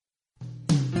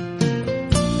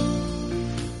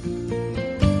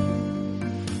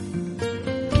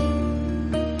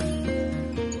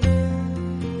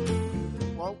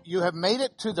you have made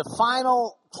it to the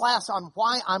final class on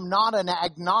why I'm not an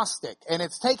agnostic. And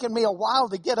it's taken me a while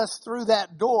to get us through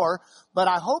that door, but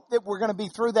I hope that we're going to be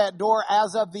through that door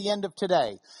as of the end of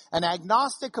today. An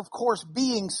agnostic, of course,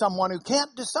 being someone who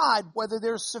can't decide whether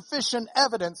there's sufficient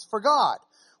evidence for God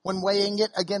when weighing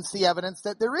it against the evidence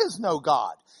that there is no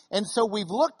God. And so we've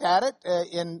looked at it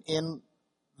in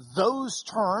those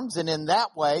terms and in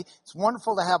that way. It's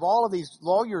wonderful to have all of these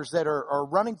lawyers that are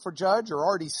running for judge or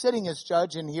already sitting as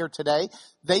judge in here today.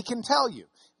 They can tell you,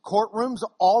 courtrooms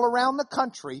all around the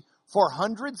country for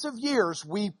hundreds of years,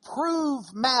 we prove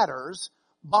matters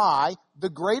by the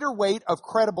greater weight of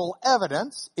credible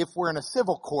evidence if we're in a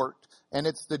civil court and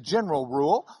it's the general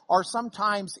rule, or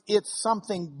sometimes it's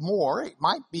something more. It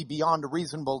might be beyond a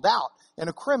reasonable doubt in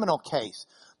a criminal case.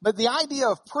 But the idea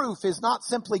of proof is not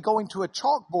simply going to a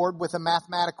chalkboard with a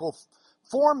mathematical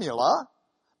formula.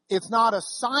 It's not a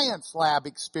science lab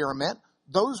experiment.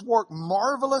 Those work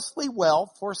marvelously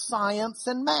well for science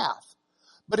and math.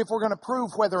 But if we're going to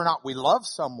prove whether or not we love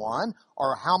someone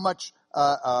or how much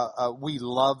we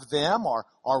love them or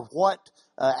what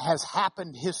has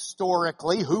happened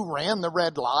historically, who ran the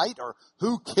red light or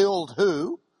who killed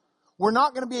who, we're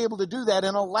not going to be able to do that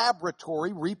in a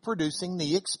laboratory reproducing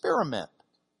the experiment.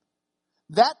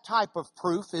 That type of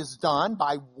proof is done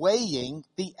by weighing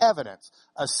the evidence,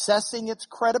 assessing its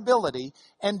credibility,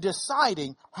 and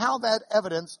deciding how that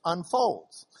evidence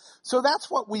unfolds. So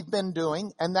that's what we've been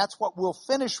doing, and that's what we'll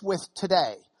finish with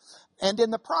today. And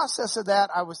in the process of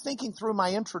that, I was thinking through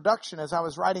my introduction as I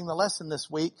was writing the lesson this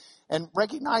week and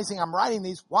recognizing I'm writing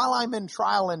these while I'm in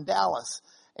trial in Dallas.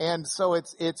 And so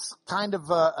it's kind of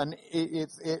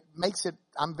it makes it,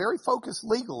 I'm very focused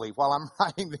legally while I'm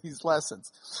writing these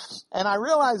lessons. And I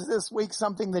realized this week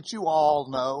something that you all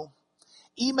know.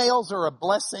 Emails are a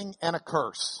blessing and a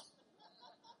curse.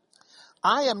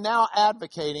 I am now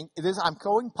advocating this. I'm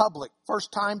going public.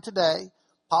 First time today.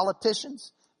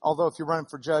 Politicians, although if you're running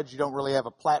for judge, you don't really have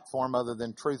a platform other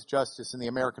than truth, justice, and the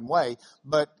American way.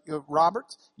 But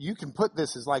Roberts, you can put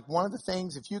this as like one of the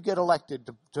things if you get elected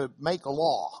to make a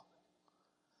law.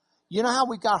 You know how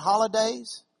we've got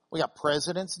holidays? We got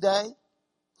President's Day.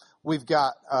 We've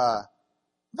got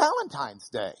Valentine's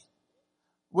Day.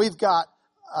 We've got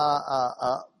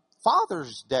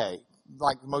Father's Day,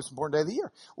 like the most important day of the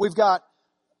year. We've got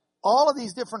all of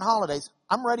these different holidays.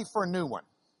 I'm ready for a new one.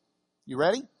 You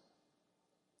ready?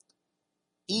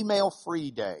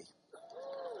 Email-free day.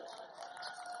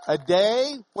 A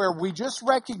day where we just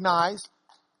recognize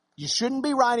you shouldn't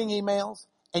be writing emails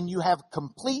and you have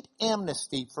complete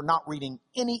amnesty for not reading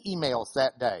any emails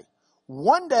that day.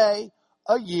 One day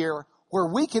a year where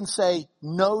we can say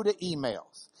no to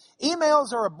emails.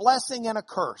 Emails are a blessing and a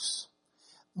curse.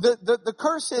 The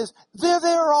curse is they're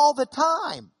there all the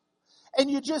time and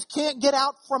you just can't get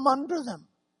out from under them.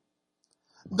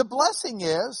 The blessing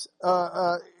is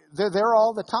they're there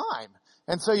all the time.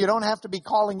 And so you don't have to be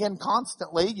calling in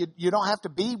constantly. You don't have to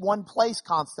be one place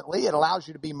constantly. It allows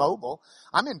you to be mobile.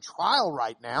 I'm in trial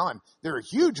right now, and they're a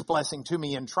huge blessing to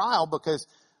me in trial because,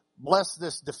 bless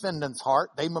this defendant's heart,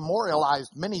 they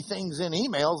memorialized many things in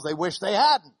emails they wish they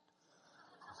hadn't.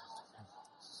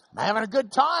 I'm having a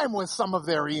good time with some of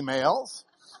their emails.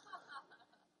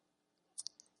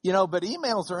 You know, but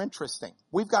emails are interesting.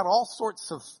 We've got all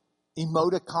sorts of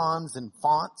emoticons and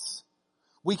fonts.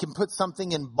 We can put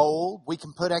something in bold. We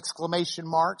can put exclamation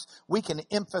marks. We can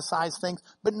emphasize things.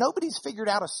 But nobody's figured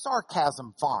out a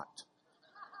sarcasm font.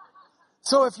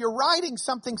 So if you're writing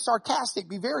something sarcastic,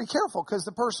 be very careful because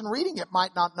the person reading it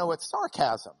might not know it's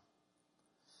sarcasm.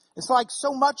 It's like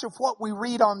so much of what we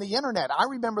read on the internet. I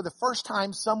remember the first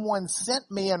time someone sent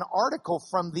me an article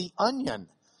from The Onion,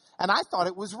 and I thought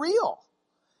it was real.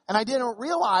 And I didn't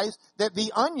realize that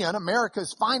The Onion,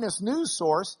 America's finest news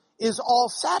source, is all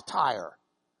satire.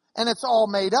 And it's all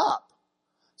made up.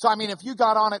 So, I mean, if you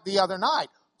got on it the other night,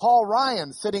 Paul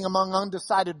Ryan sitting among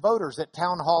undecided voters at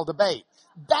town hall debate.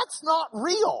 That's not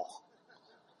real.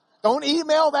 Don't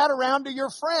email that around to your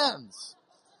friends.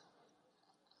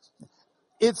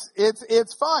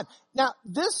 It's fun. Now,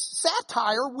 this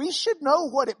satire, we should know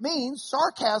what it means.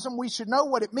 Sarcasm, we should know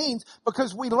what it means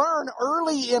because we learn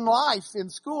early in life in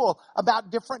school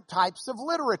about different types of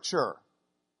literature.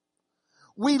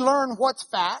 We learn what's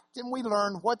fact and we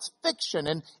learn what's fiction.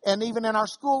 And even in our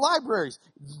school libraries,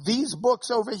 these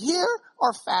books over here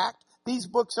are fact. These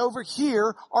books over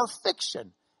here are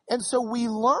fiction. And so we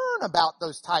learn about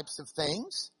those types of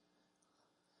things.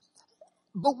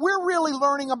 But we're really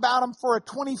learning about them for a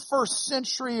 21st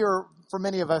century, or for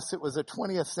many of us it was a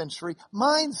 20th century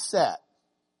mindset.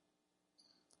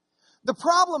 The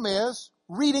problem is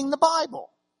reading the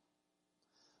Bible.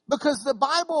 Because the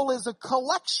Bible is a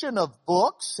collection of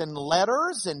books and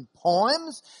letters and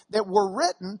poems that were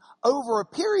written over a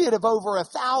period of over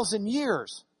 1,000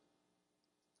 years.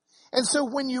 And so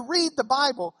when you read the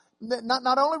Bible,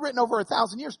 not only written over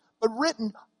 1,000 years, but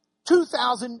written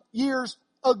 2,000 years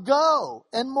ago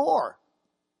and more.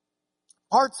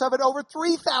 Parts of it over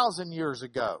 3,000 years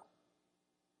ago.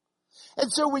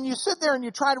 And so when you sit there and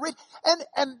you try to read,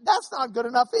 and that's not good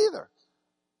enough either.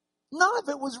 None of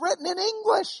it was written in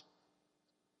English.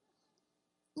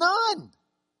 None.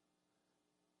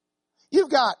 You've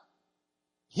got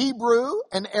Hebrew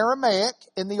and Aramaic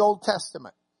in the Old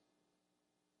Testament.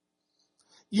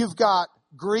 You've got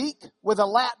Greek with a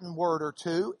Latin word or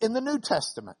two in the New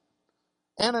Testament.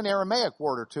 And an Aramaic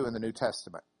word or two in the New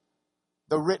Testament.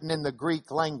 Though written in the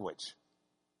Greek language.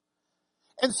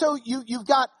 And so you've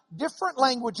got different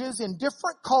languages in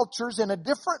different cultures in a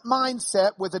different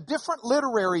mindset with a different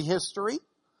literary history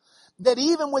that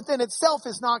even within itself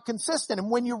is not consistent.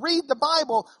 And when you read the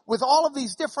Bible with all of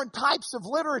these different types of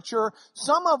literature,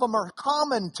 some of them are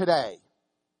common today.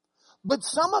 But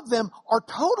some of them are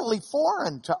totally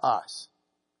foreign to us.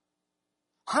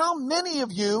 How many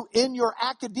of you in your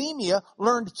academia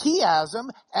learned chiasm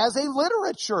as a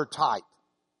literature type?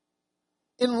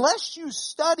 Unless you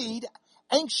studied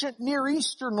ancient Near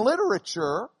Eastern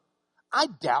literature, I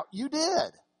doubt you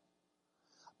did.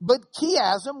 But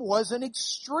chiasm was an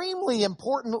extremely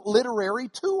important literary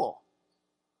tool.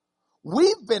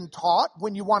 We've been taught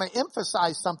when you want to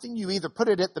emphasize something, you either put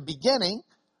it at the beginning,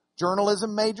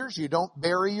 journalism majors, you don't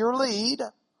bury your lead,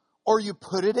 or you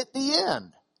put it at the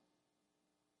end.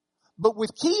 But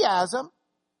with chiasm,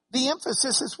 the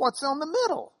emphasis is what's on the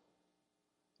middle.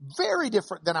 Very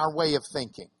different than our way of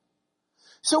thinking.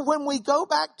 So when we go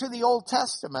back to the Old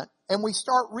Testament and we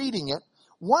start reading it,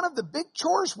 one of the big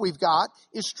chores we've got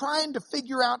is trying to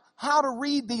figure out how to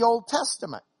read the Old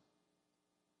Testament.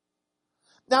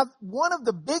 Now, one of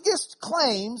the biggest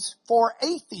claims for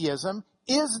atheism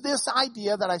is this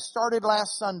idea that I started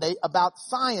last Sunday about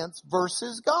science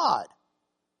versus God.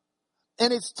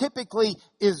 And it's typically,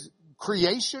 is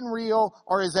creation real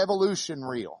or is evolution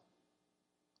real?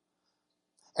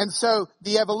 And so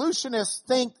the evolutionists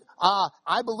think,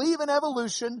 I believe in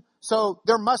evolution, so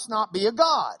there must not be a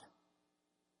God.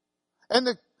 And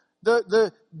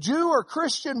the Jew or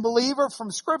Christian believer from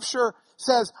Scripture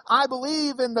says, I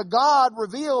believe in the God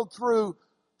revealed through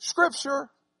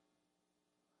Scripture,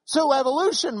 so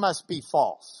evolution must be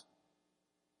false.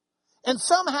 And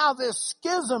somehow this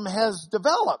schism has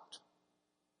developed.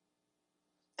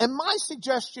 And my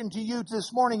suggestion to you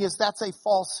this morning is that's a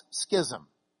false schism.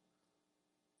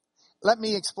 Let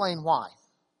me explain why.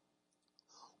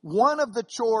 One of the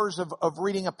chores of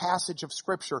reading a passage of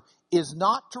Scripture is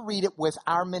not to read it with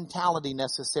our mentality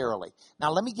necessarily.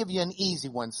 Now let me give you an easy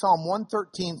one. Psalm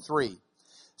 113:3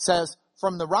 says,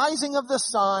 from the rising of the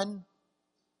sun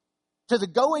to the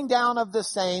going down of the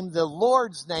same, the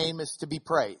Lord's name is to be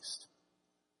praised.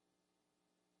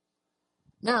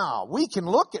 Now, we can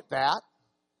look at that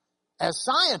as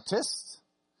scientists,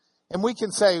 and we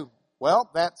can say, well,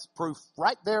 that's proof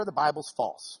right there the Bible's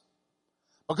false.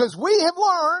 Because we have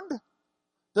learned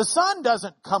the sun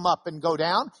doesn't come up and go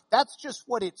down. That's just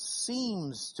what it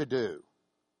seems to do.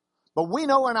 But we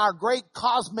know in our great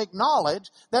cosmic knowledge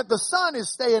that the sun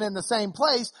is staying in the same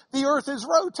place, the earth is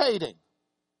rotating.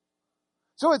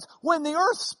 So it's when the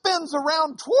earth spins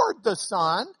around toward the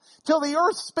sun till the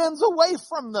earth spins away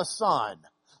from the sun,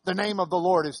 the name of the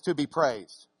Lord is to be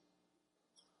praised.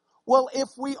 Well, if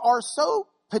we are so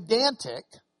pedantic,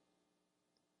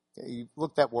 you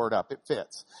look that word up, it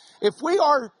fits. If we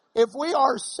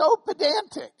are so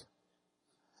pedantic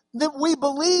that we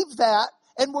believe that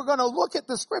and we're going to look at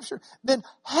the Scripture, then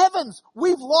heavens,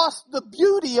 we've lost the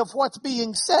beauty of what's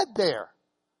being said there.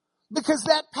 Because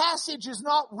that passage is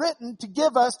not written to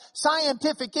give us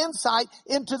scientific insight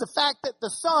into the fact that the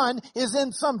sun is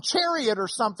in some chariot or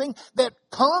something that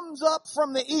comes up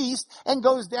from the east and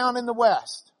goes down in the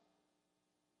west.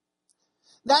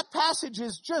 That passage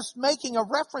is just making a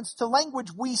reference to language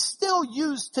we still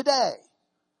use today.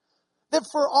 That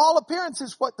for all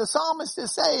appearances, what the psalmist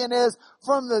is saying is,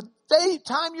 from the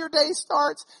time your day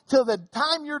starts till the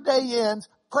time your day ends,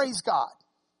 praise God.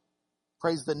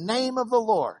 Praise the name of the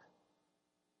Lord.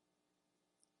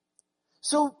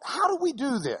 So how do we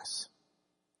do this?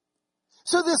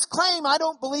 So this claim, I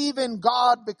don't believe in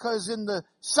God because in the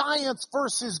science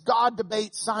versus God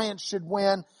debate, science should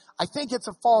win. I think it's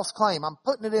a false claim. I'm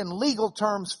putting it in legal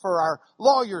terms for our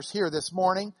lawyers here this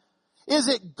morning. Is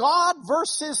it God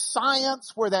versus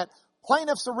science where that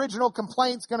plaintiff's original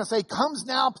complaint's going to say, comes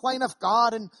now plaintiff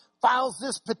God and files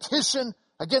this petition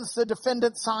against the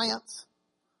defendant science?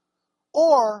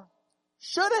 Or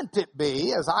shouldn't it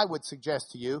be, as I would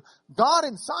suggest to you, God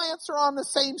and science are on the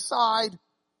same side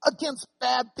against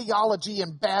bad theology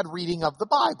and bad reading of the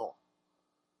Bible?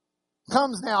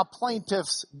 Comes now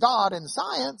plaintiffs, God and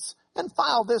science, and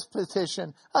file this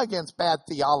petition against bad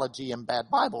theology and bad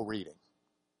Bible reading.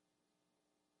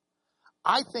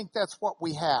 I think that's what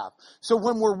we have. So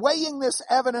when we're weighing this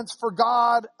evidence for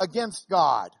God against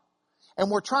God, and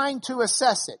we're trying to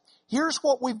assess it, here's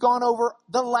what we've gone over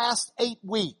the last 8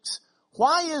 weeks.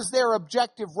 Why is there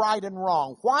objective right and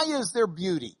wrong? Why is there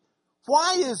beauty?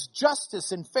 Why is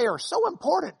justice and fair so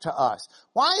important to us?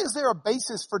 Why is there a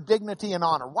basis for dignity and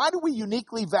honor? Why do we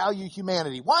uniquely value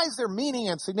humanity? Why is there meaning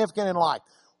and significance in life?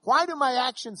 Why do my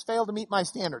actions fail to meet my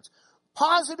standards?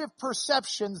 Positive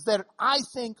perceptions that I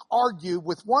think argue,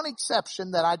 with one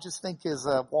exception that I just think is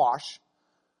a wash,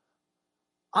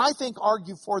 I think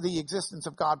argue for the existence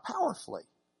of God powerfully.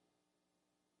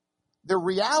 The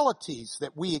realities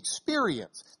that we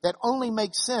experience that only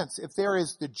make sense if there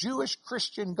is the Jewish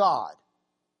Christian God.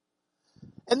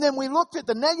 And then we looked at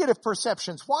the negative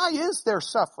perceptions. Why is there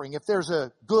suffering if there's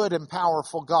a good and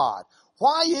powerful God?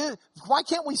 Why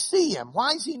can't we see him?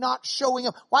 Why is he not showing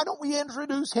up? Why don't we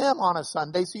introduce him on a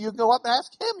Sunday so you can go up and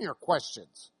ask him your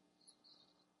questions?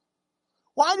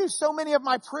 Why do so many of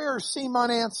my prayers seem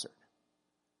unanswered?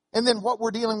 And then what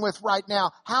we're dealing with right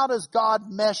now, how does God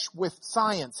mesh with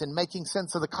science and making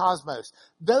sense of the cosmos?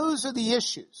 Those are the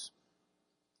issues.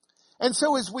 And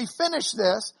so as we finish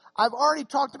this, I've already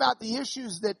talked about the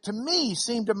issues that to me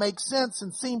seem to make sense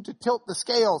and seem to tilt the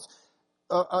scales,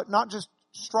 not just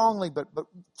strongly, but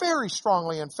very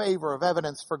strongly in favor of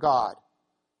evidence for God.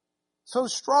 So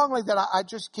strongly that I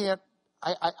just can't,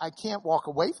 I can't walk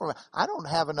away from it. I don't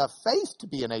have enough faith to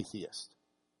be an atheist.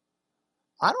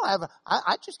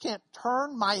 I just can't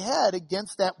turn my head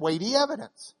against that weighty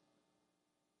evidence.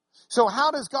 So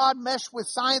how does God mesh with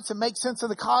science and make sense of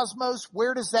the cosmos?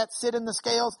 Where does that sit in the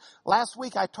scales? Last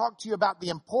week I talked to you about the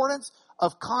importance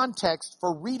of context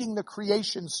for reading the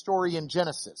creation story in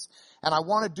Genesis. And I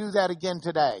want to do that again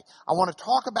today. I want to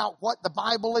talk about what the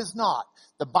Bible is not.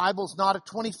 The Bible's not a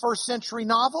 21st century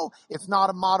novel. It's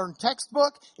not a modern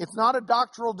textbook. It's not a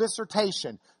doctoral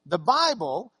dissertation. The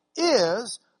Bible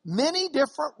is many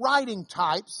different writing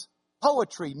types,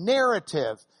 poetry,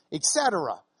 narrative,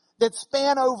 etc., that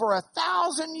span over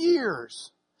 1,000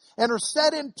 years and are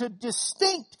set into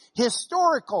distinct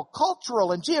historical,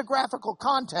 cultural, and geographical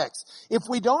contexts. If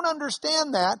we don't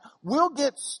understand that, we'll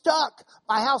get stuck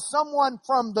by how someone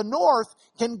from the north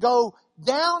can go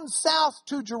down south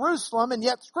to Jerusalem, and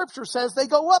yet Scripture says they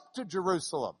go up to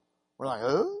Jerusalem. We're like,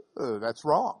 oh, that's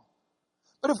wrong.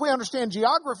 But if we understand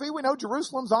geography, we know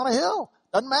Jerusalem's on a hill.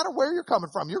 Doesn't matter where you're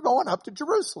coming from. You're going up to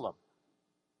Jerusalem.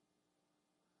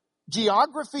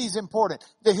 Geography is important.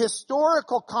 The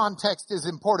historical context is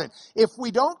important. If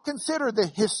we don't consider the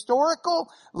historical,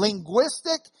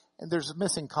 linguistic, and there's a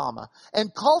missing comma,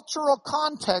 and cultural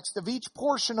context of each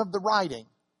portion of the writing,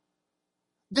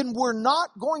 then we're not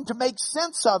going to make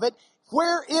sense of it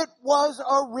where it was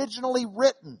originally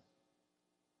written.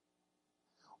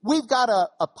 We've got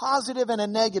a positive and a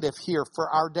negative here for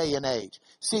our day and age.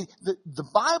 See, the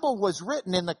Bible was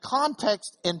written in the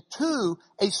context and to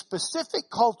a specific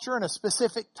culture and a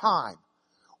specific time.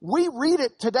 We read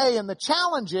it today, and the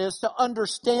challenge is to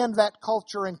understand that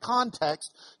culture and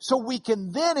context so we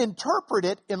can then interpret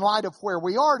it in light of where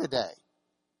we are today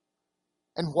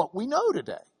and what we know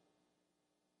today.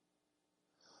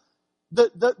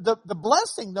 The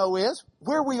blessing, though, is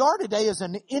where we are today is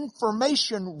an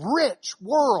information-rich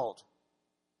world.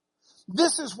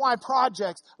 This is why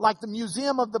projects like the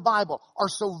Museum of the Bible are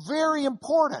so very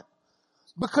important.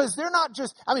 Because they're not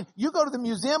just, you go to the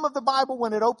Museum of the Bible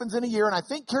when it opens in a year, and I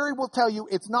think Carrie will tell you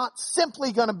it's not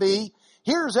simply going to be,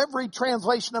 here's every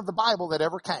translation of the Bible that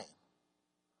ever came.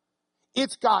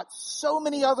 It's got so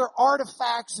many other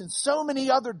artifacts and so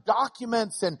many other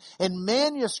documents and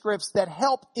manuscripts that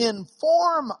help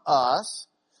inform us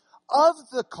of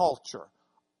the culture,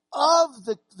 of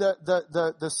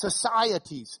the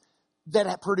societies that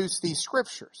have produced these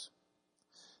scriptures.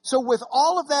 So with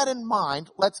all of that in mind,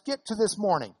 let's get to this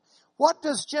morning. What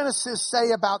does Genesis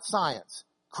say about science?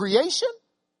 Creation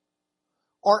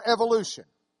or evolution?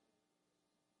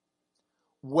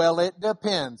 Well, it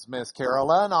depends, Miss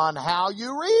Carolyn, on how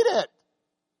you read it.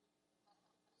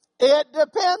 It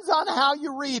depends on how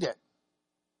you read it.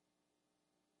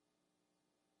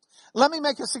 Let me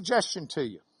make a suggestion to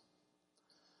you.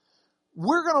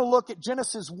 We're going to look at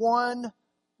Genesis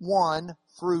 1:1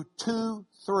 through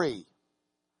 2:3.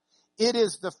 It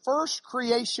is the first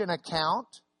creation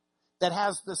account that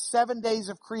has the 7 days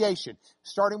of creation.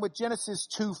 Starting with Genesis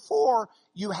 2:4,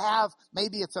 you have,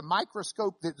 maybe it's a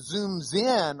microscope that zooms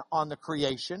in on the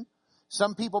creation.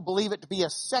 Some people believe it to be a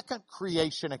second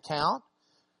creation account.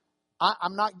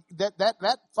 I'm not,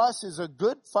 that fuss is a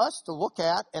good fuss to look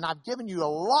at, and I've given you a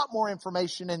lot more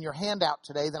information in your handout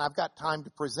today than I've got time to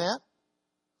present.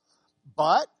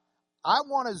 But I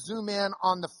want to zoom in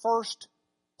on the first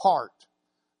part.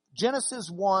 Genesis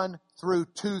 1 through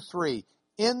 2:3.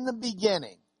 In the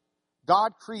beginning,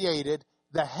 God created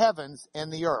the heavens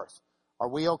and the earth. Are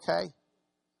we okay?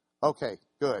 Okay,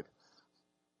 good.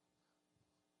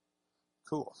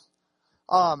 Cool.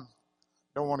 Don't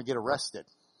want to get arrested.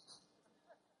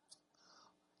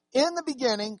 In the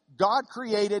beginning, God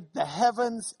created the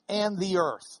heavens and the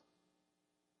earth.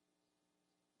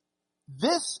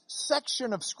 This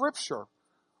section of Scripture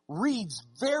reads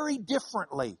very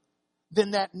differently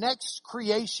than that next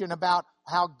creation about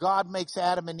how God makes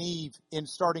Adam and Eve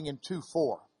starting in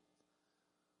 2:4.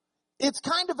 It's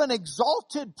kind of an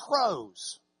exalted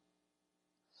prose.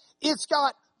 It's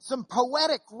got some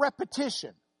poetic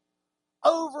repetition.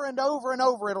 Over and over and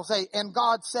over it'll say, and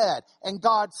God said, and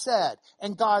God said,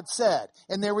 and God said.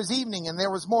 And there was evening, and there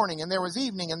was morning, and there was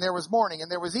evening, and there was morning, and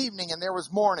there was evening, and there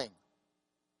was morning.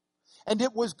 And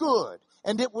it was good,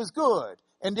 and it was good,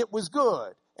 and it was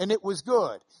good, and it was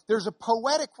good. There's a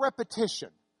poetic repetition.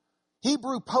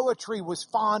 Hebrew poetry was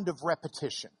fond of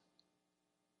repetition.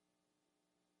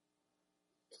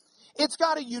 It's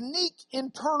got a unique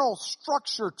internal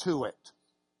structure to it.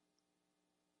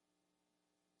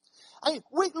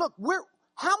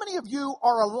 How many of you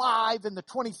are alive in the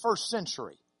 21st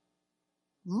century?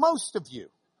 Most of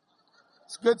you.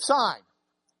 It's a good sign.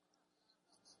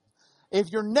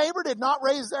 If your neighbor did not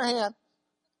raise their hand,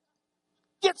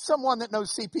 get someone that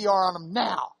knows CPR on them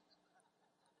now.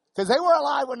 Because they were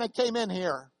alive when they came in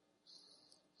here.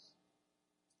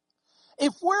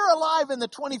 If we're alive in the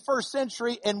 21st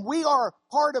century and we are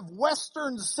part of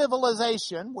Western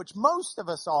civilization, which most of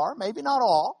us are, maybe not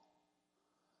all,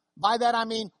 by that I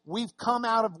mean we've come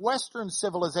out of Western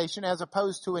civilization as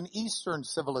opposed to an Eastern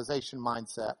civilization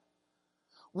mindset.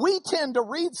 We tend to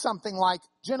read something like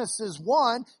Genesis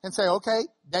 1 and say, okay,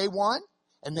 day 1,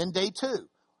 and then day 2,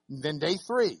 and then day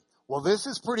 3. Well, this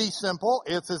is pretty simple.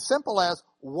 It's as simple as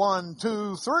 1,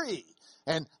 2, 3.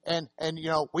 And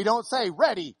we don't say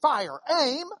ready, fire,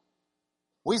 aim.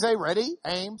 We say ready,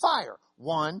 aim, fire.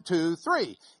 1, 2,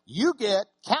 3. You get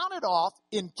counted off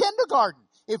in kindergarten.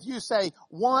 If you say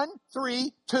 1,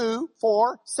 3, 2,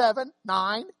 4, 7,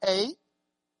 9, 8,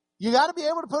 you got to be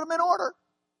able to put them in order.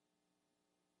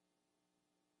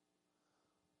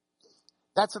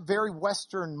 That's a very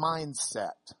Western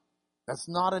mindset. That's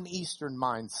not an Eastern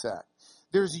mindset.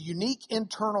 There's a unique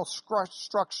internal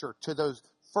structure to those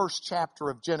first chapter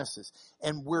of Genesis,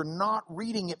 and we're not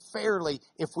reading it fairly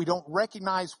if we don't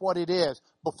recognize what it is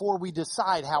before we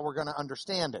decide how we're going to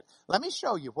understand it. Let me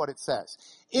show you what it says.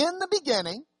 In the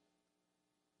beginning,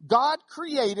 God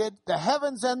created the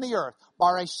heavens and the earth.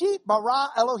 Bareshit bara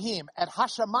Elohim et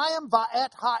hashamayim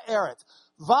va'et ha'eretz.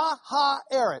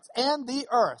 Va'ha'eretz, and the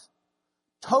earth.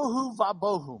 Tohu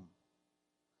vabohum.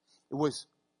 It was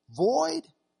void.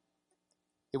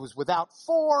 It was without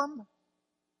form.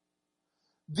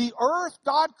 The earth,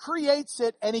 God creates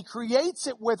it, and He creates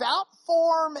it without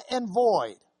form and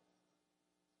void.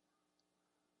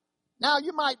 Now,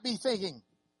 you might be thinking,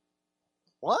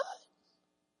 what?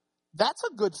 That's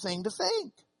a good thing to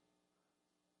think.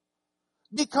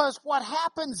 Because what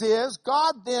happens is,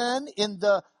 God then, in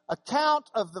the account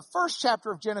of the first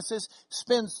chapter of Genesis,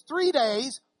 spends 3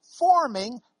 days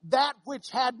forming that which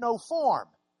had no form.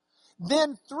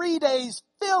 Then 3 days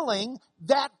filling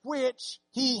that which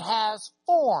He has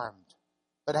formed,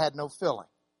 but had no filling.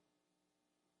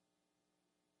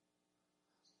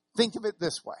 Think of it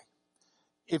this way.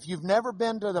 If you've never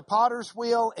been to the potter's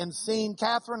wheel and seen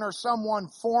Catherine or someone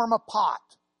form a pot,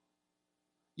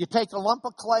 you take a lump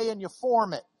of clay and you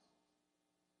form it.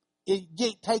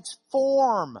 It takes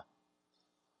form.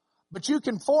 But you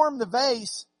can form the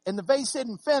vase, and the vase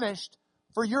isn't finished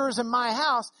for yours and my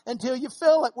house until you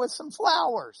fill it with some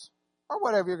flowers or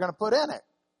whatever you're going to put in it.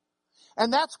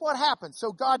 And that's what happens.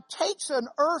 So God takes an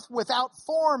earth without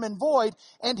form and void,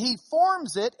 and He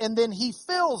forms it, and then He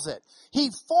fills it. He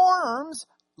forms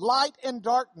light and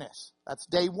darkness. That's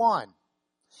day 1.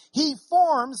 He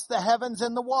forms the heavens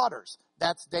and the waters.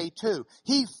 That's day 2.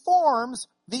 He forms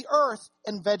the earth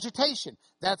and vegetation.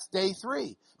 That's day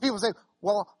 3. People say,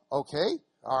 well, okay,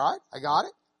 all right, I got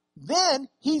it. Then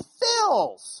He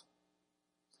fills.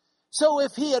 So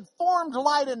if He had formed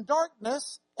light and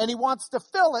darkness and He wants to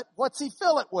fill it, what's He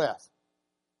fill it with?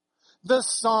 The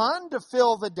sun to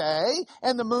fill the day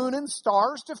and the moon and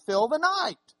stars to fill the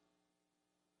night.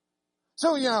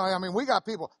 So, we got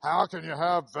people, how can you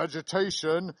have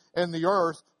vegetation in the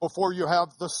earth before you have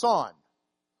the sun?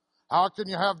 How can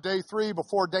you have day 3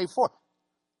 before day 4?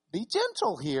 Be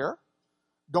gentle here.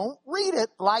 Don't read it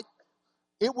like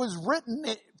it was written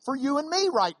for you and me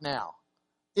right now.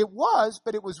 It was,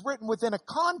 but it was written within a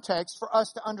context for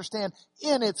us to understand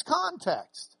in its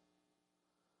context.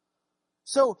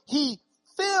 So he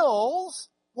fills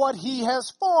what he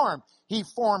has formed. He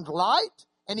formed light,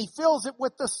 and he fills it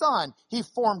with the sun. He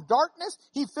formed darkness.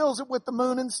 He fills it with the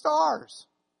moon and stars.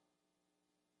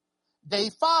 Day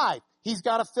 5, he's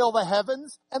got to fill the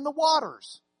heavens and the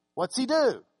waters. What's he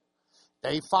do?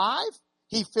 Day 5,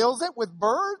 he fills it with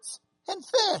birds and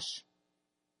fish.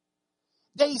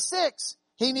 Day 6,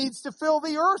 he needs to fill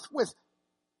the earth with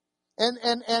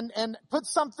and put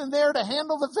something there to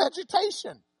handle the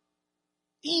vegetation.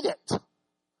 Eat it.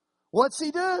 What's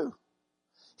he do?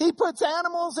 He puts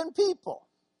animals and people.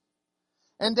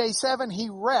 And day 7, he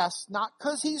rests, not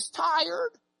because he's tired,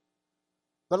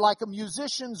 but like a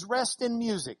musician's rest in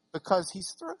music, because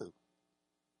he's through.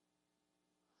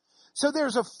 So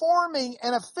there's a forming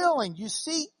and a filling. Do you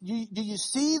see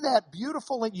that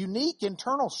beautiful and unique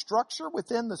internal structure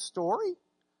within the story?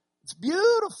 It's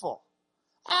beautiful.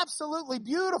 Absolutely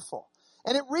beautiful.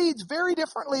 And it reads very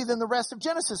differently than the rest of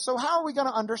Genesis. So how are we going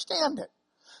to understand it?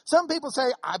 Some people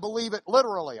say, I believe it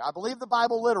literally. I believe the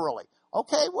Bible literally.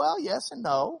 Okay, well, yes and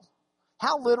no.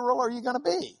 How literal are you going to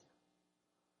be?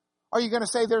 Are you going to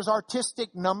say there's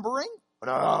artistic numbering?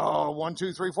 No, 1,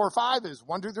 2, 3, 4, 5 is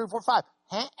 1, 2, 3, 4, 5.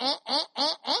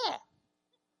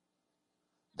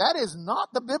 That is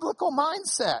not the biblical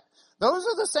mindset. Those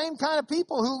are the same kind of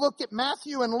people who look at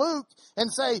Matthew and Luke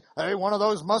and say, hey, one of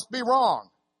those must be wrong.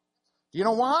 Do you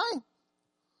know why?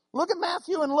 Look at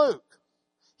Matthew and Luke.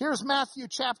 Here's Matthew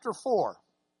chapter 4.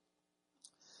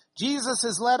 Jesus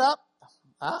is led up.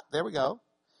 There we go.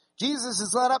 Jesus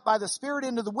is led up by the Spirit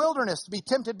into the wilderness to be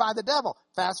tempted by the devil.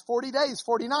 Fast 40 days,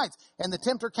 40 nights. And the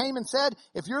tempter came and said,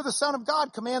 if you're the Son of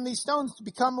God, command these stones to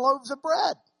become loaves of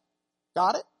bread.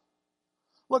 Got it?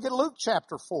 Look at Luke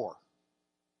chapter 4.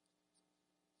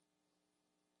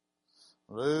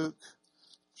 Luke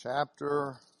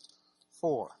chapter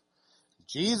 4.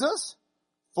 Jesus,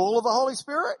 full of the Holy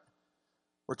Spirit,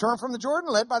 returned from the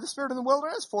Jordan, led by the Spirit in the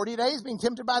wilderness, 40 days being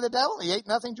tempted by the devil. He ate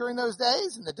nothing during those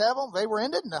days, and they were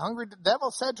ended, and the hungry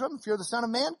devil said to him, if you're the Son of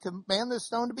Man, command this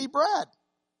stone to be bread.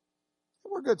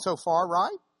 We're good so far,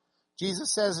 right?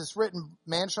 Jesus says it's written,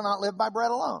 man shall not live by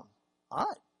bread alone. All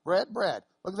right, bread.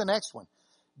 Look at the next one.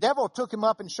 Devil took him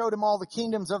up and showed him all the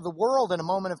kingdoms of the world in a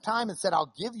moment of time and said,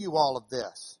 I'll give you all of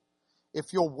this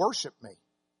if you'll worship me.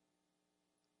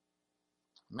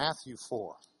 Matthew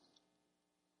 4.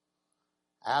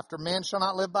 After man shall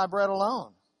not live by bread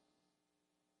alone.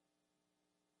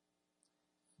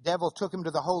 Devil took him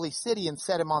to the holy city and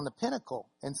set him on the pinnacle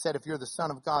and said, if you're the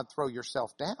Son of God, throw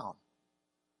yourself down.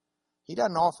 He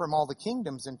doesn't offer him all the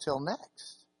kingdoms until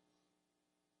next.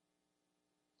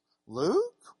 Luke?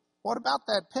 What about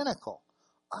that pinnacle?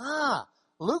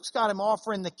 Luke's got him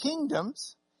offering the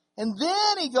kingdoms, and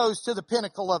then he goes to the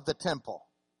pinnacle of the temple.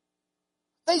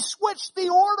 They switched the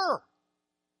order.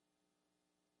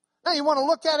 Now you want to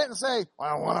look at it and say,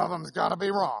 well, one of them's got to be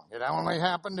wrong. It only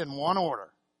happened in one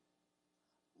order.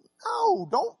 No,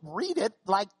 don't read it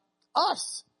like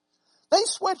us. They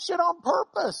switched it on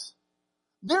purpose.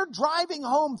 They're driving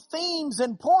home themes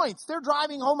and points. They're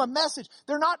driving home a message.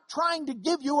 They're not trying to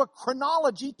give you a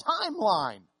chronology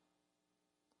timeline.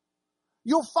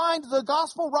 You'll find the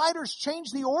gospel writers change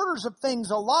the orders of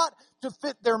things a lot to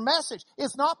fit their message.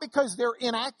 It's not because they're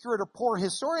inaccurate or poor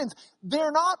historians.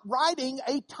 They're not writing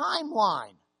a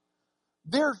timeline.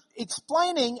 They're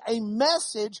explaining a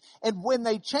message, and when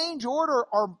they change order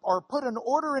or put an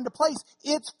order into place,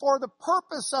 it's for the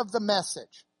purpose of the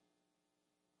message.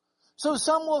 So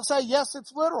some will say, yes,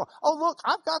 it's literal. Oh, look,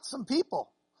 I've got some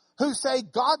people who say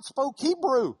God spoke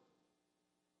Hebrew.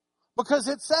 Because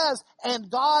it says, and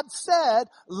God said,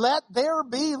 let there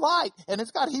be light. And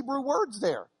it's got Hebrew words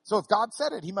there. So if God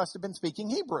said it, he must have been speaking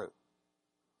Hebrew.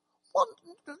 Well,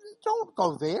 don't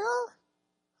go there.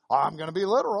 I'm going to be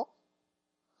literal.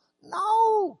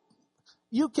 No.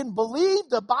 You can believe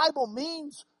the Bible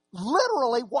means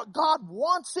literally what God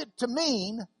wants it to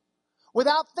mean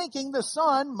without thinking the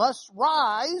sun must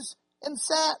rise and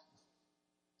set.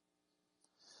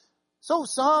 So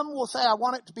some will say, I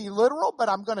want it to be literal, but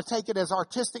I'm going to take it as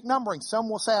artistic numbering. Some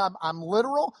will say, I'm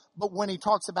literal, but when he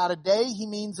talks about a day, he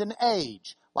means an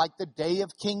age, like the day of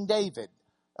King David.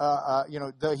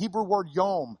 The Hebrew word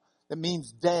yom, that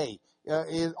means day,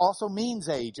 it also means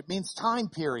age. It means time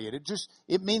period.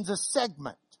 It means a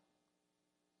segment.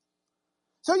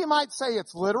 So you might say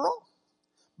it's literal.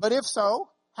 But if so,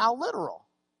 how literal?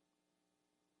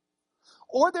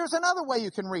 Or there's another way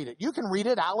you can read it. You can read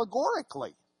it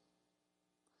allegorically.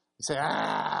 You say, no.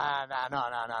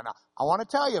 I want to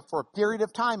tell you, for a period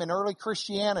of time in early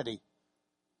Christianity,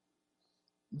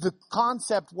 the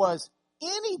concept was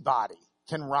anybody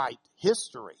can write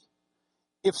history.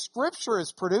 If Scripture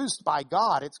is produced by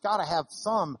God, it's got to have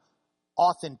some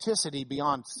authenticity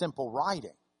beyond simple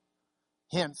writing.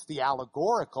 Hence the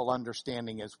allegorical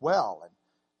understanding as well.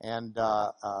 And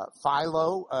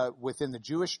Philo, within the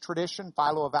Jewish tradition,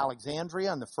 Philo of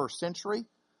Alexandria in the first century,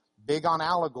 big on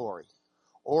allegory.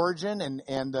 Origen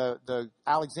and the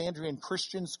Alexandrian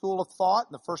Christian school of thought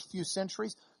in the first few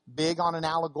centuries, big on an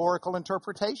allegorical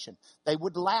interpretation. They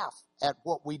would laugh at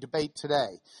what we debate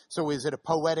today. So is it a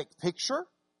poetic picture?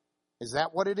 Is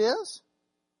that what it is?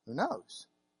 Who knows?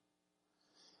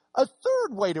 A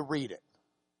third way to read it,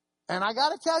 and I got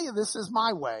to tell you, this is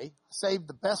my way. Save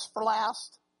the best for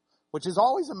last, which is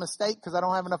always a mistake because I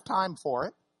don't have enough time for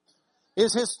it,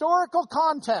 is historical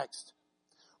context.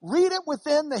 Read it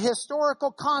within the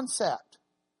historical concept.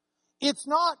 It's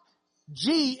not,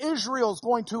 gee, Israel's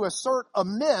going to assert a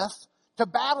myth to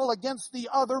battle against the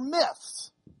other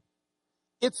myths.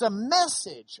 It's a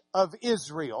message of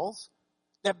Israel's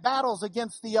that battles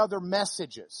against the other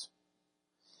messages.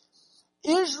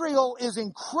 Israel is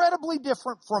incredibly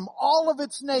different from all of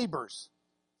its neighbors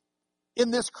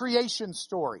in this creation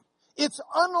story. It's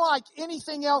unlike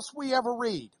anything else we ever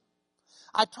read.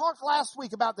 I talked last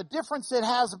week about the difference it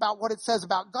has about what it says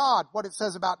about God, what it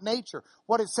says about nature,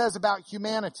 what it says about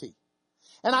humanity.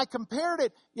 And I compared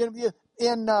it in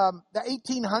the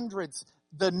 1800s.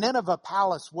 The Nineveh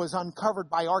palace was uncovered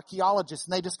by archaeologists,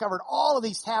 and they discovered all of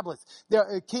these tablets.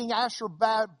 King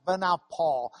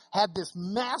Ashurbanipal had this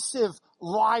massive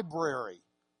library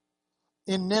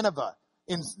in Nineveh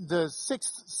in the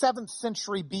 7th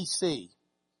century BC. It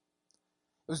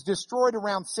was destroyed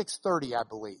around 630, I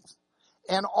believe,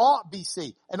 and all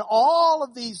BC. And all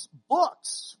of these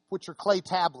books, which are clay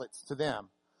tablets to them,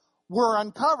 were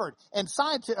uncovered, and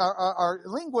our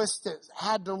linguists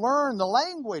had to learn the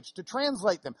language to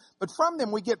translate them. But from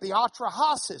them, we get the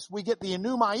Atrahasis, we get the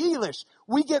Enuma Elish,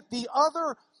 we get the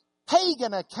other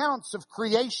pagan accounts of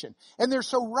creation. And they're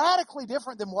so radically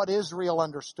different than what Israel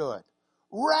understood.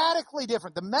 Radically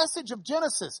different. The message of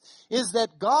Genesis is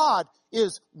that God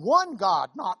is one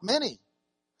God, not many.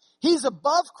 He's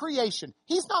above creation.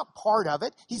 He's not part of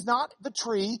it. He's not the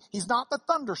tree. He's not the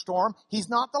thunderstorm. He's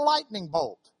not the lightning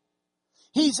bolt.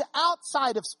 He's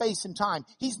outside of space and time.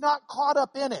 He's not caught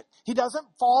up in it. He doesn't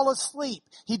fall asleep.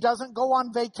 He doesn't go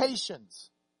on vacations.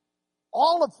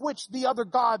 All of which the other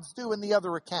gods do in the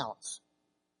other accounts.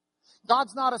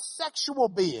 God's not a sexual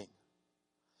being.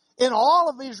 In all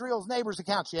of Israel's neighbors'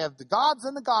 accounts, you have the gods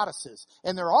and the goddesses,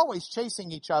 and they're always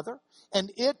chasing each other,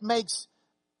 and it makes,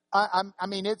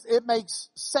 it makes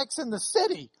Sex in the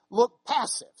City look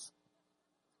passive.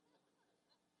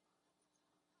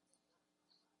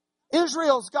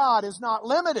 Israel's God is not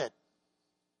limited.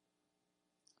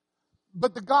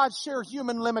 But the gods share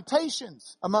human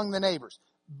limitations among the neighbors.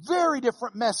 Very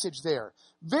different message there.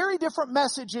 Very different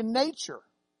message in nature.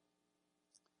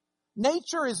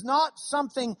 Nature is not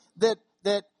something that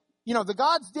the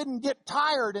gods didn't get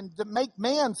tired and to make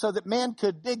man so that man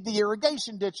could dig the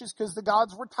irrigation ditches because the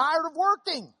gods were tired of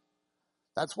working.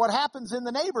 That's what happens in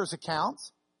the neighbors'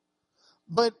 accounts.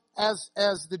 But as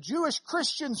the Jewish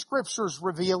Christian scriptures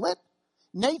reveal it,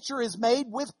 nature is made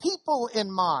with people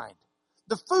in mind.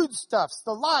 The foodstuffs,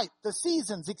 the light, the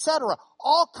seasons, etc.,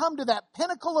 all come to that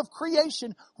pinnacle of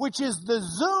creation, which is the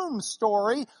Zoom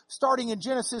story, starting in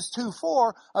Genesis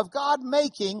 2:4, of God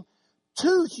making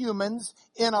two humans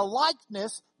in a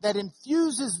likeness that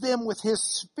infuses them with His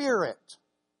Spirit.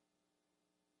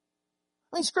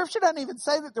 Scripture doesn't even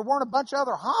say that there weren't a bunch of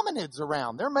other hominids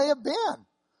around. There may have been.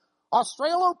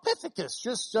 Australopithecus,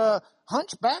 just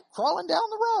hunchback crawling down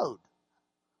the road.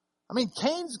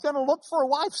 Cain's going to look for a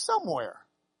wife somewhere.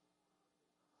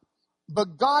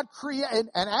 But God created,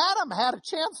 and Adam had a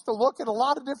chance to look at a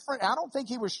lot of different, I don't think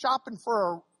he was shopping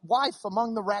for a wife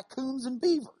among the raccoons and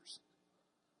beavers.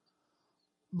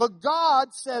 But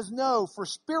God says, no, for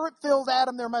spirit-filled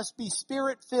Adam, there must be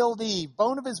spirit-filled Eve,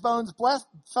 bone of his bones,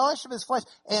 flesh of his flesh,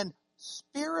 and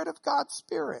spirit of God's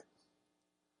spirit.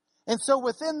 And so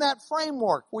within that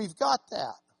framework, we've got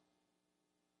that.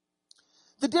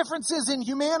 The difference is in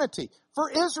humanity. For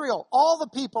Israel, all the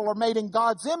people are made in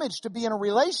God's image to be in a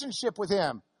relationship with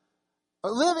Him,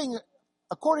 living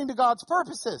according to God's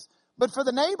purposes. But for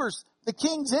the neighbors, the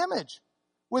king's image.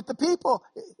 With the people,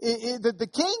 the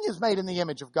king is made in the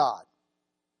image of God.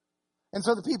 And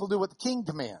so the people do what the king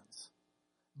commands.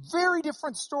 Very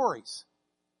different stories.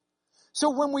 So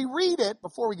when we read it,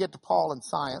 before we get to Paul and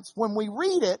science, when we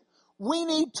read it, we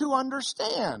need to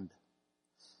understand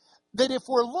that if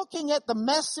we're looking at the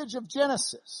message of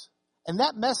Genesis, and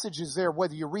that message is there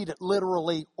whether you read it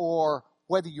literally or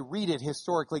whether you read it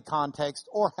historically context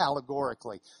or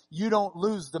allegorically, you don't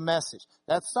lose the message.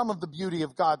 That's some of the beauty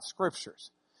of God's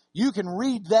scriptures. You can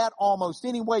read that almost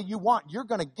any way you want. You're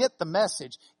going to get the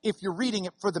message if you're reading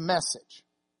it for the message.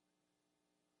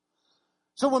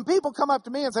 So when people come up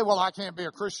to me and say, well, I can't be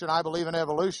a Christian, I believe in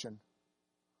evolution.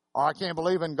 Or I can't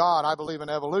believe in God, I believe in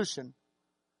evolution.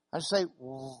 I say,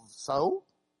 well, so?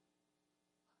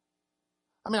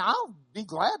 I mean, I'll be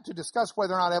glad to discuss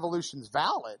whether or not evolution's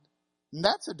valid. And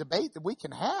that's a debate that we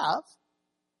can have.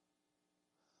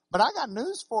 But I got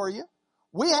news for you.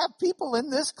 We have people in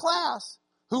this class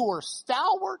who are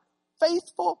stalwart,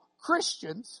 faithful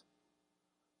Christians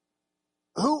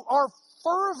who are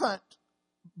fervent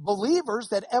believers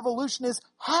that evolution is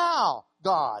how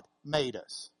God made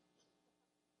us.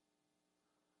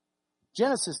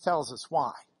 Genesis tells us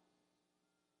why.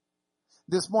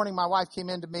 This morning, my wife came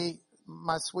in to me,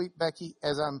 my sweet Becky,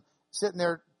 as I'm sitting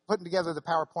there putting together the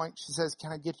PowerPoint. She says,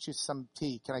 can I get you some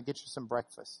tea? Can I get you some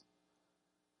breakfast?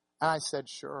 And I said,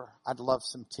 sure, I'd love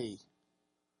some tea.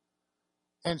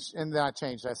 And then I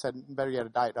changed. I said, better yet, a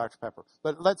Diet Dr. Pepper.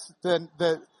 But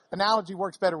the analogy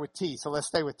works better with tea, so let's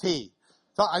stay with tea.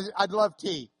 So I'd love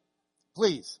tea,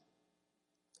 please.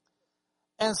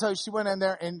 And so she went in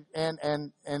there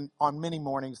and on many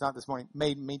mornings, not this morning,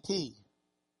 made me tea.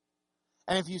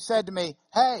 And if you said to me,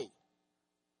 hey,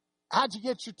 how'd you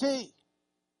get your tea?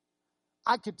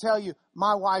 I could tell you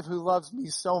my wife, who loves me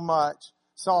so much,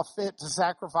 saw fit to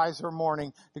sacrifice her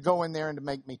morning to go in there and to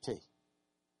make me tea.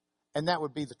 And that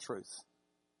would be the truth.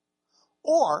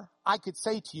 Or I could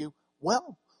say to you,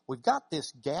 well, we've got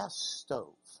this gas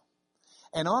stove.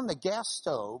 And on the gas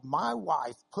stove, my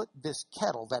wife put this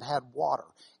kettle that had water.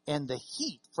 And the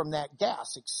heat from that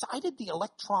gas excited the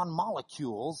electron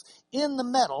molecules in the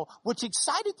metal, which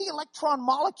excited the electron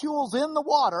molecules in the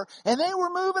water. And they were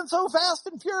moving so fast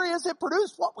and furious, it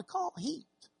produced what we call heat.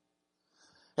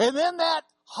 And then that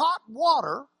hot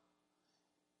water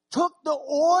took the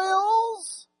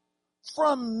oils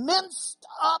from minced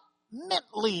up mint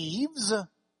leaves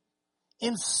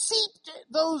and seeped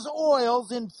those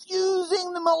oils,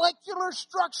 infusing the molecular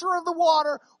structure of the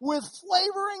water with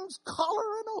flavorings,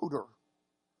 color, and odor.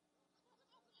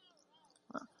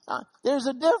 There's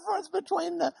a difference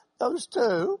between those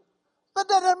two, but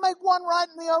that doesn't make one right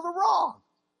and the other wrong.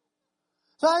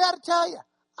 So I got to tell you,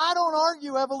 I don't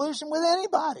argue evolution with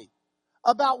anybody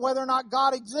about whether or not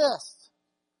God exists.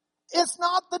 It's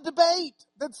not the debate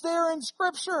that's there in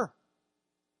Scripture.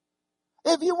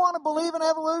 If you want to believe in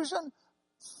evolution,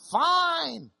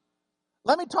 fine.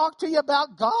 Let me talk to you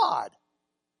about God.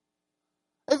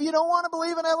 If you don't want to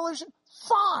believe in evolution,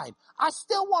 fine. I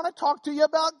still want to talk to you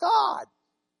about God.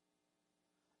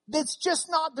 It's just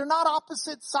not, they're not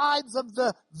opposite sides of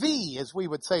the V, as we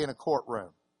would say in a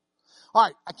courtroom. All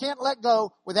right, I can't let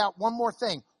go without one more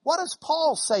thing. What does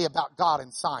Paul say about God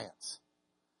and science?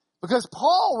 Because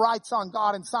Paul writes on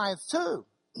God and science too.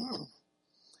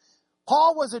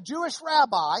 Paul was a Jewish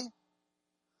rabbi,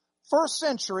 first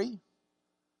century,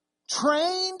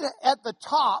 trained at the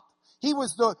top. He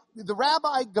was the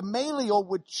Rabbi Gamaliel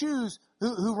would choose,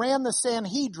 who ran the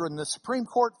Sanhedrin, the Supreme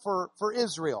Court for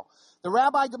Israel. The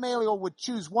Rabbi Gamaliel would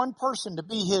choose one person to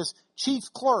be his chief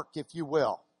clerk, if you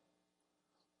will.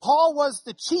 Paul was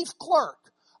the chief clerk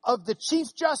of the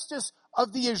Chief Justice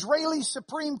of the Israeli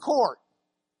Supreme Court.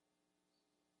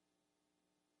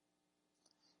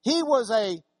 He was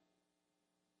a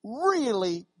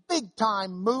really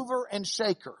big-time mover and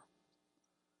shaker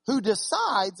who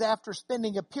decides, after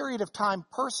spending a period of time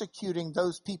persecuting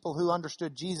those people who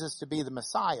understood Jesus to be the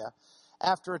Messiah,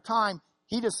 after a time,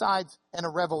 he decides, and a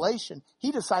revelation,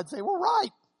 he decides they were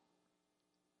right.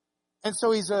 And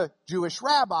so he's a Jewish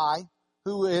rabbi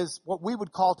who is what we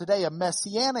would call today a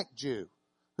Messianic Jew,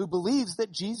 who believes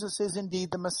that Jesus is indeed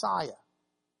the Messiah.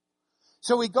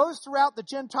 So he goes throughout the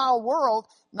Gentile world,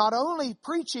 not only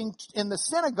preaching in the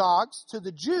synagogues to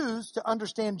the Jews to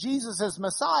understand Jesus as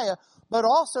Messiah, but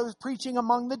also preaching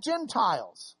among the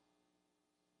Gentiles,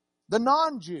 the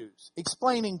non-Jews,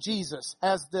 explaining Jesus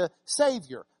as the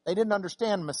Savior. They didn't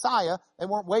understand Messiah. They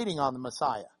weren't waiting on the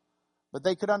Messiah, but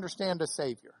they could understand a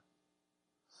Savior.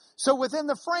 So within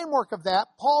the framework of that,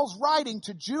 Paul's writing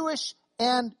to Jewish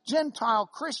and Gentile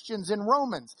Christians in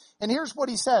Romans. And here's what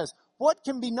he says. What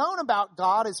can be known about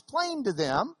God is plain to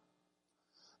them.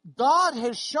 God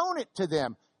has shown it to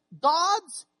them.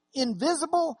 God's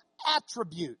invisible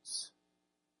attributes,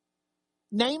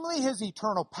 namely his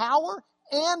eternal power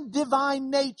and divine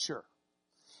nature.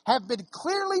 have been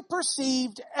clearly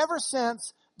perceived ever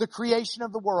since the creation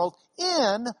of the world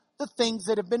in the things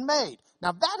that have been made.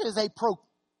 Now that is a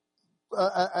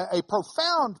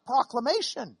profound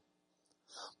proclamation.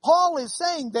 Paul is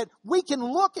saying that we can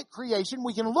look at creation,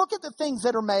 we can look at the things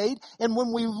that are made, and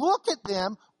when we look at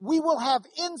them, we will have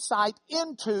insight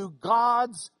into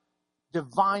God's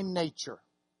divine nature.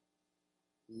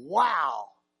 Wow.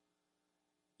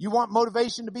 You want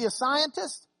motivation to be a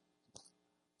scientist?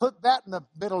 Put that in the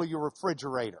middle of your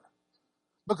refrigerator.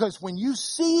 Because when you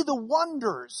see the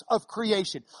wonders of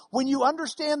creation, when you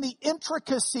understand the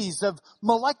intricacies of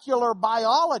molecular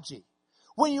biology,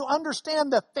 when you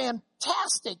understand the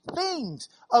fantastic things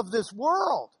of this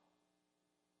world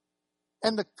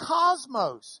and the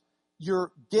cosmos,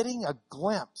 you're getting a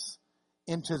glimpse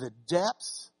into the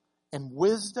depths and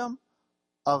wisdom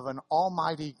of an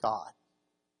almighty God.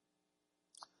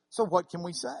 So what can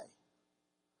we say?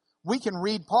 We can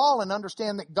read Paul and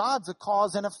understand that God's a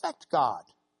cause and effect God.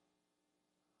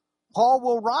 Paul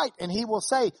will write and he will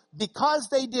say, because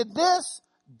they did this,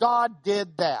 God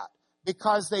did that.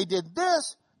 Because they did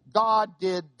this, God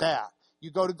did that.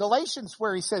 You go to Galatians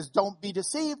where he says, don't be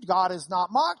deceived, God is not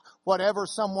mocked. Whatever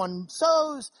someone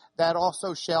sows, that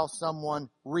also shall someone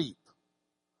reap.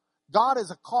 God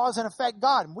is a cause and effect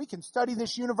God. And we can study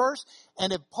this universe,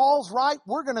 and if Paul's right,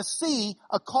 we're going to see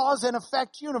a cause and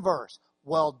effect universe.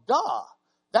 Well, duh.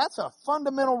 That's a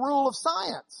fundamental rule of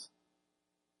science.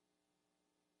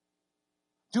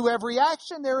 To every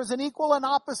action, there is an equal and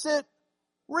opposite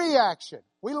reaction.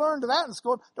 We learned that in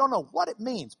school. Don't know what it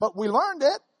means, but we learned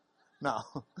it. No,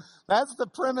 that's the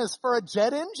premise for a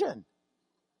jet engine.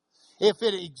 If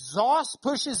it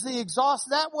pushes the exhaust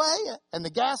that way and the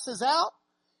gas is out,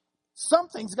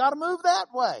 something's got to move that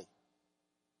way.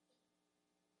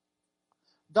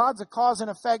 God's a cause and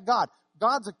effect God.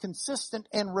 God's a consistent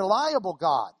and reliable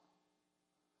God.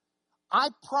 I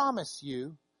promise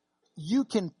you, you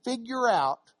can figure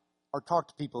out, or talk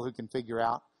to people who can figure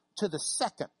out, to the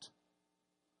second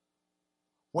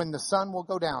when the sun will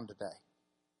go down today.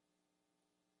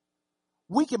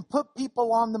 We can put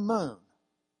people on the moon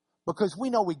because we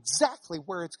know exactly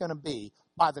where it's going to be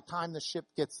by the time the ship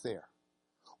gets there.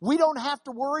 We don't have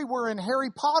to worry we're in Harry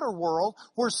Potter world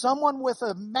where someone with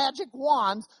a magic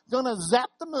wand's going to zap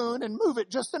the moon and move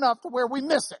it just enough to where we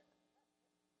miss it.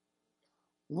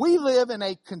 We live in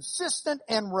a consistent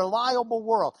and reliable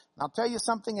world. And I'll tell you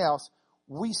something else.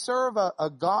 We serve a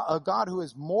God who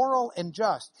is moral and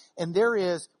just. And there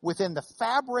is, within the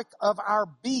fabric of our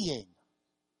being,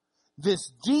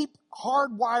 this deep,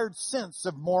 hardwired sense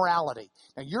of morality.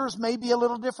 Now, yours may be a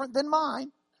little different than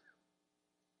mine.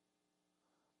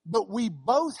 But we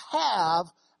both have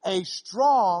a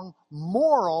strong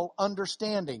moral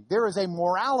understanding. There is a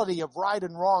morality of right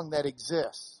and wrong that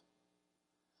exists.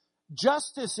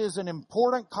 Justice is an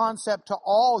important concept to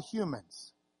all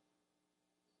humans.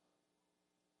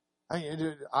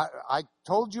 I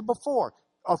told you before,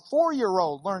 a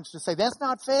 4-year-old learns to say, that's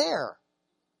not fair,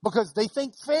 because they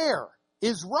think fair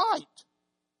is right.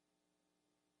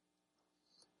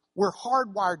 We're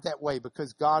hardwired that way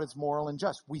because God is moral and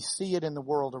just. We see it in the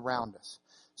world around us.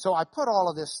 So I put all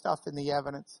of this stuff in the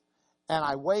evidence, and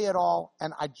I weigh it all,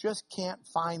 and I just can't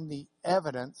find the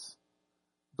evidence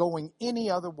going any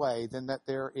other way than that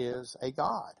there is a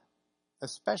God,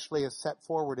 especially as set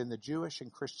forward in the Jewish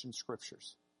and Christian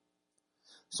scriptures.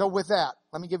 So with that,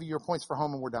 let me give you your points for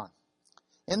home and we're done.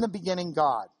 In the beginning,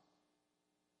 God.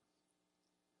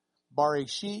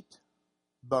 Bareshit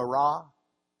bara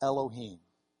Elohim.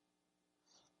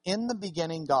 In the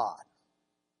beginning, God.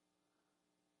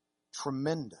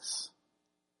 Tremendous.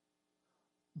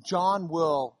 John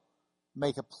will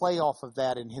make a play off of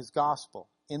that in his gospel.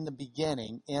 In the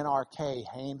beginning, NRK,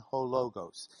 hein ho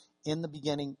logos. In the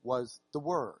beginning was the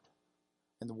Word.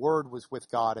 And the Word was with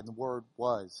God, and the Word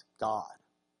was God.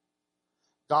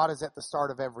 God is at the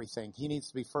start of everything. He needs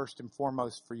to be first and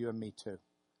foremost for you and me too.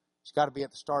 He's got to be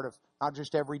at the start of not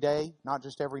just every day, not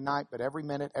just every night, but every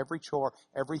minute, every chore,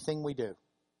 everything we do.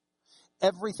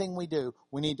 Everything we do,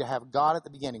 we need to have God at the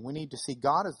beginning. We need to see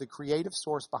God as the creative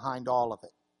source behind all of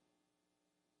it.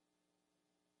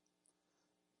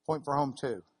 Point for home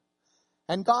too.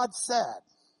 And God said,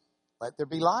 let there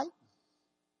be light.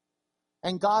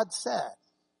 And God said.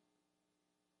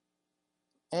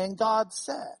 And God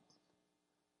said.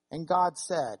 And God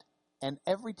said. And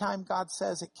every time God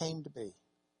says, it came to be.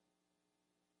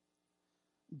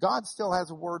 God still has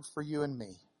a word for you and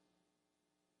me.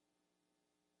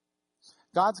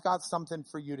 God's got something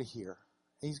for you to hear.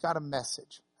 He's got a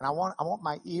message. And I want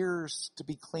my ears to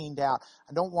be cleaned out.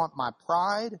 I don't want my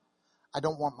pride. I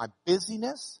don't want my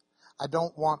busyness. I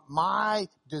don't want my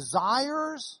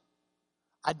desires.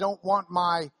 I don't want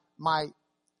my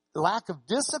lack of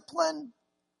discipline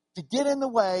to get in the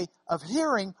way of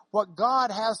hearing what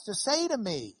God has to say to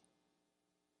me.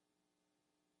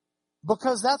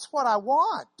 Because that's what I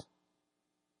want.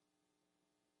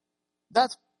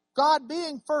 That's God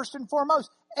being first and foremost.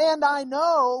 And I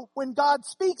know when God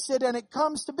speaks it and it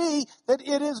comes to be that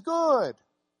it is good.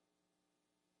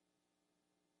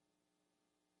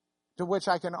 To which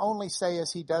I can only say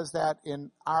as He does that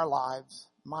in our lives,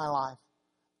 my life,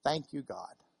 thank you,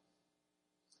 God.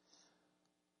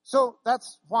 So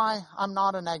that's why I'm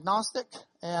not an agnostic.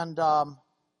 And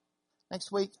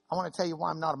next week, I want to tell you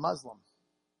why I'm not a Muslim.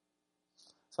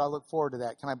 So I look forward to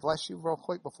that. Can I bless you real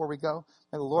quick before we go?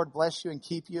 May the Lord bless you and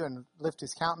keep you and lift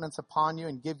His countenance upon you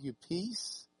and give you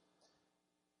peace.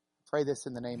 I pray this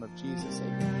in the name of Jesus.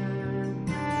 Amen.